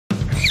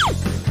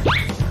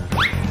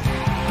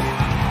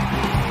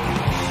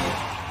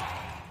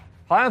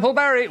Hi, I'm Paul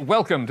Barry.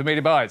 Welcome to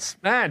Media Bites.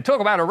 And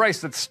talk about a race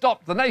that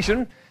stopped the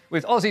nation,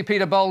 with Aussie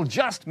Peter Bol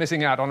just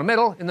missing out on a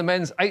medal in the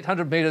men's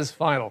 800 metres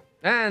final.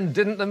 And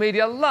didn't the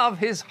media love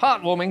his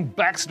heartwarming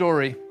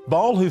backstory?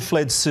 Bol, who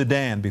fled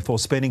Sudan before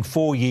spending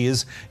 4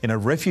 years in a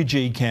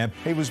refugee camp.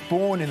 He was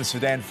born in the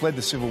Sudan, fled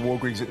the civil war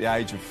Griggs at the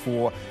age of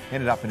 4,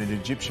 ended up in an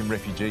Egyptian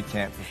refugee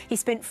camp. He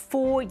spent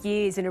 4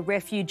 years in a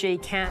refugee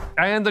camp.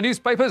 And the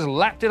newspapers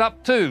lapped it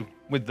up too,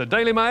 with the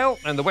Daily Mail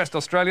and the West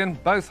Australian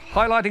both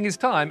highlighting his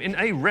time in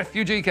a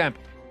refugee camp.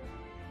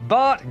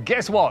 But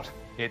guess what?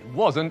 It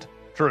wasn't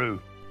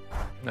true.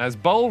 As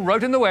Bol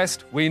wrote in the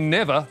West, we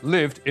never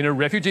lived in a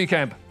refugee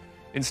camp.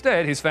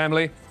 Instead, his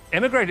family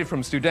emigrated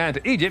from Sudan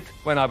to Egypt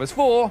when I was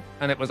 4,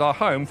 and it was our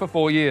home for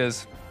 4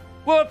 years.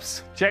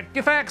 Whoops! Check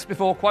your facts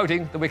before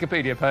quoting the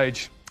Wikipedia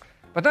page.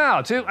 But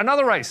now to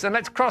another race, and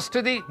let's cross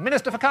to the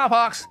Minister for Car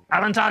Parks,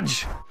 Alan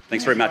Tudge.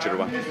 Thanks very much,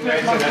 everyone.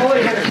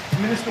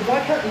 Minister, why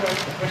can't you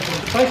answer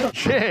the question?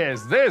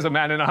 Cheers, there's a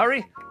man in a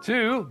hurry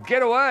to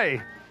get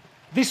away.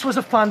 This was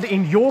a fund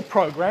in your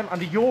program,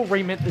 under your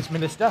remit as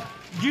Minister.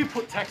 You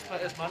put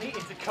taxpayers' money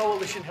into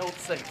coalition-held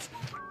seats.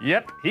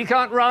 Yep, he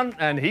can't run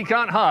and he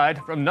can't hide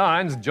from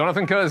Nine's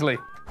Jonathan Kersley.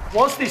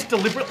 Was this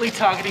deliberately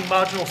targeting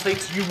marginal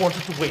seats you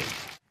wanted to win?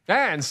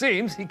 And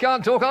seems he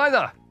can't talk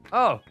either.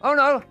 Oh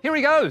no, here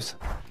he goes.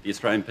 The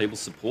Australian people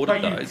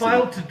supported But those. you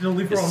failed to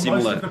deliver on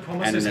most of the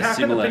promises. How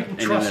can the people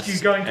trust you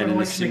going to an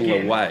election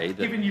again,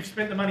 given you've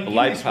spent the money in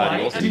this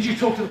way? And did you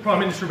talk to the Prime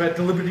Minister about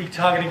deliberately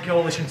targeting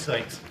coalition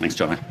seats? Thanks,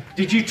 Johnny.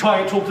 Did you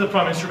talk to the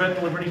Prime Minister about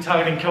deliberately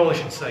targeting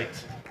coalition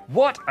seats?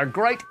 What a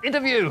great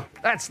interview.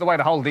 That's the way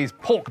to hold these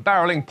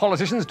pork-barrelling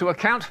politicians to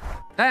account.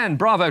 And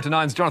bravo to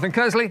Nine's Jonathan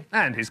Kersley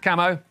and his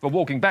camo for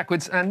walking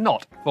backwards and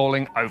not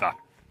falling over.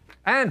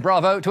 And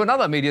bravo to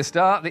another media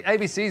star, the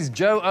ABC's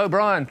Joe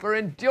O'Brien, for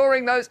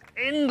enduring those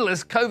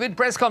endless COVID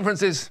press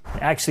conferences.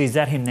 Actually, is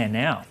that him there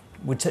now?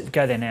 We'd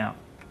go there now.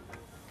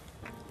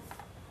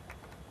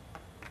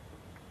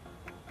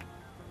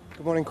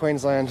 Good morning,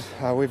 Queensland.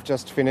 We've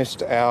just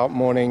finished our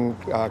morning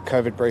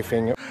COVID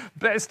briefing.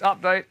 Best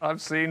update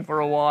I've seen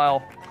for a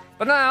while.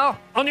 But now,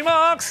 on your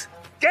marks,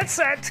 get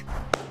set.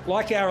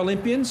 Like our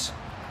Olympians,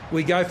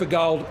 we go for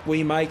gold.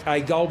 We make a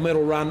gold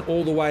medal run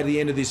all the way to the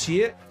end of this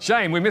year.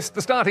 Shame we missed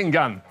the starting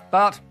gun.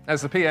 But,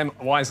 as the PM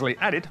wisely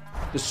added,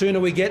 the sooner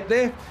we get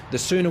there, the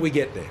sooner we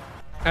get there.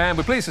 And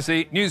we're pleased to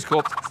see News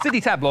Corp's city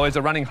tabloids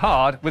are running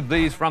hard with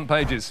these front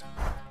pages,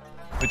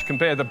 which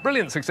compare the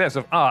brilliant success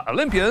of our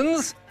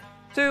Olympians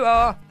to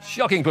our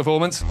shocking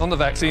performance on the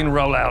vaccine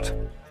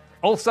rollout.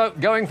 Also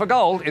going for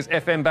gold is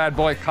FM bad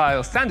boy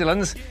Kyle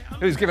Sandilands,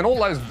 who's given all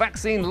those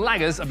vaccine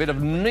laggers a bit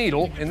of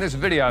needle in this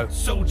video.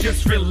 So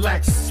just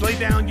relax, lay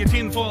down your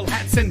tinfoil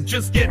hats and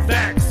just get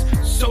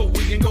vaxxed, so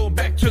we can go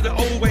back to the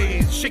old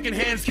ways, shaking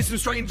hands, kissing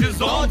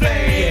strangers all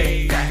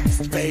day.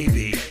 Vaxxed,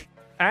 baby.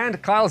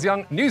 And Kyle's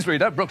young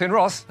newsreader, Brooklyn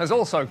Ross, has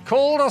also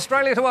called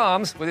Australia to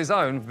arms with his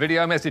own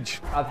video message.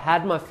 I've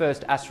had my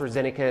first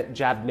AstraZeneca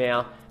jab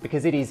now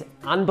because it is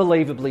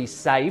unbelievably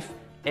safe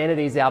and it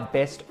is our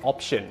best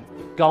option.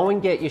 Go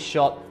and get your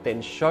shot,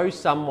 then show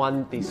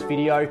someone this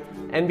video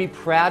and be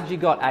proud you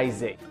got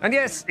AZ. And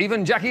yes,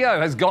 even Jackie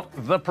O has got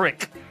the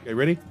prick. Okay,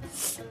 ready?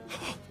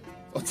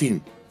 What's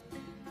in?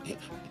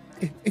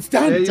 It's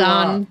done.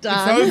 Done. It's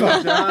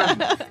over.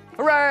 Done.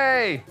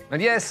 Hooray!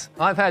 And yes,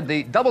 I've had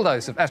the double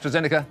dose of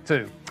AstraZeneca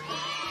too.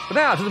 But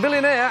now to the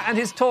billionaire and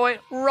his toy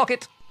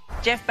rocket.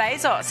 Jeff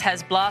Bezos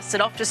has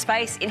blasted off to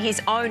space in his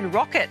own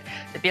rocket.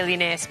 The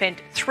billionaire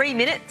spent 3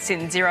 minutes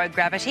in zero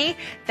gravity,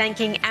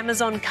 thanking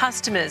Amazon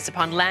customers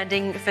upon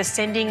landing for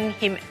sending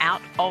him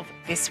out of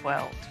this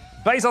world.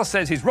 Bezos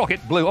says his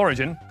rocket, Blue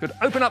Origin, could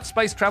open up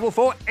space travel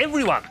for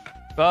everyone.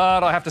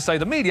 But I have to say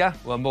the media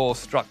were more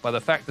struck by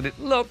the fact that it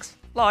looks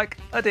like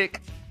a dick.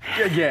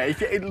 Yeah,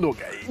 look,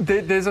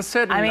 there's a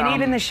certain... I mean,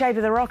 even the shape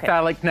of the rocket.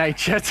 ...phallic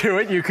nature to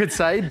it, you could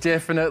say,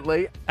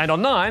 definitely. And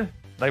on Nine,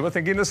 they were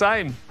thinking the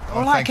same.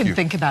 All I can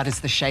think about is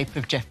the shape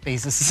of Jeff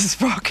Bezos'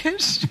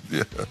 rocket.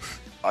 Yeah.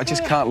 I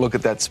just can't look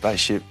at that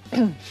spaceship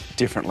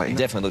differently. It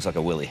definitely looks like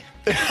a willy.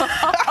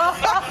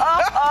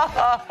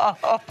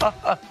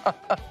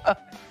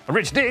 A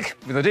rich dick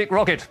with a dick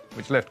rocket,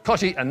 which left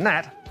Koshi and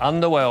Nat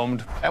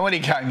underwhelmed. And when he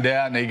came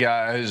down, he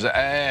goes,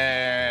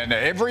 and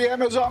every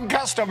Amazon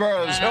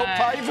customer has helped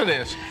pay for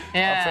this.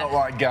 Yeah. I felt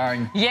like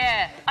going...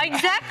 Yeah,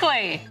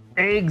 exactly.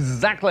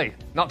 Exactly.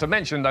 Not to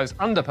mention those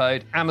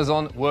underpaid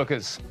Amazon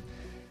workers.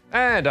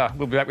 And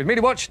we'll be back with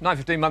Media Watch,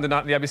 9:15 Monday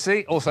night on the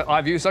ABC. Also,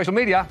 iView social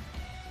media.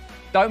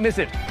 Don't miss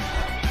it.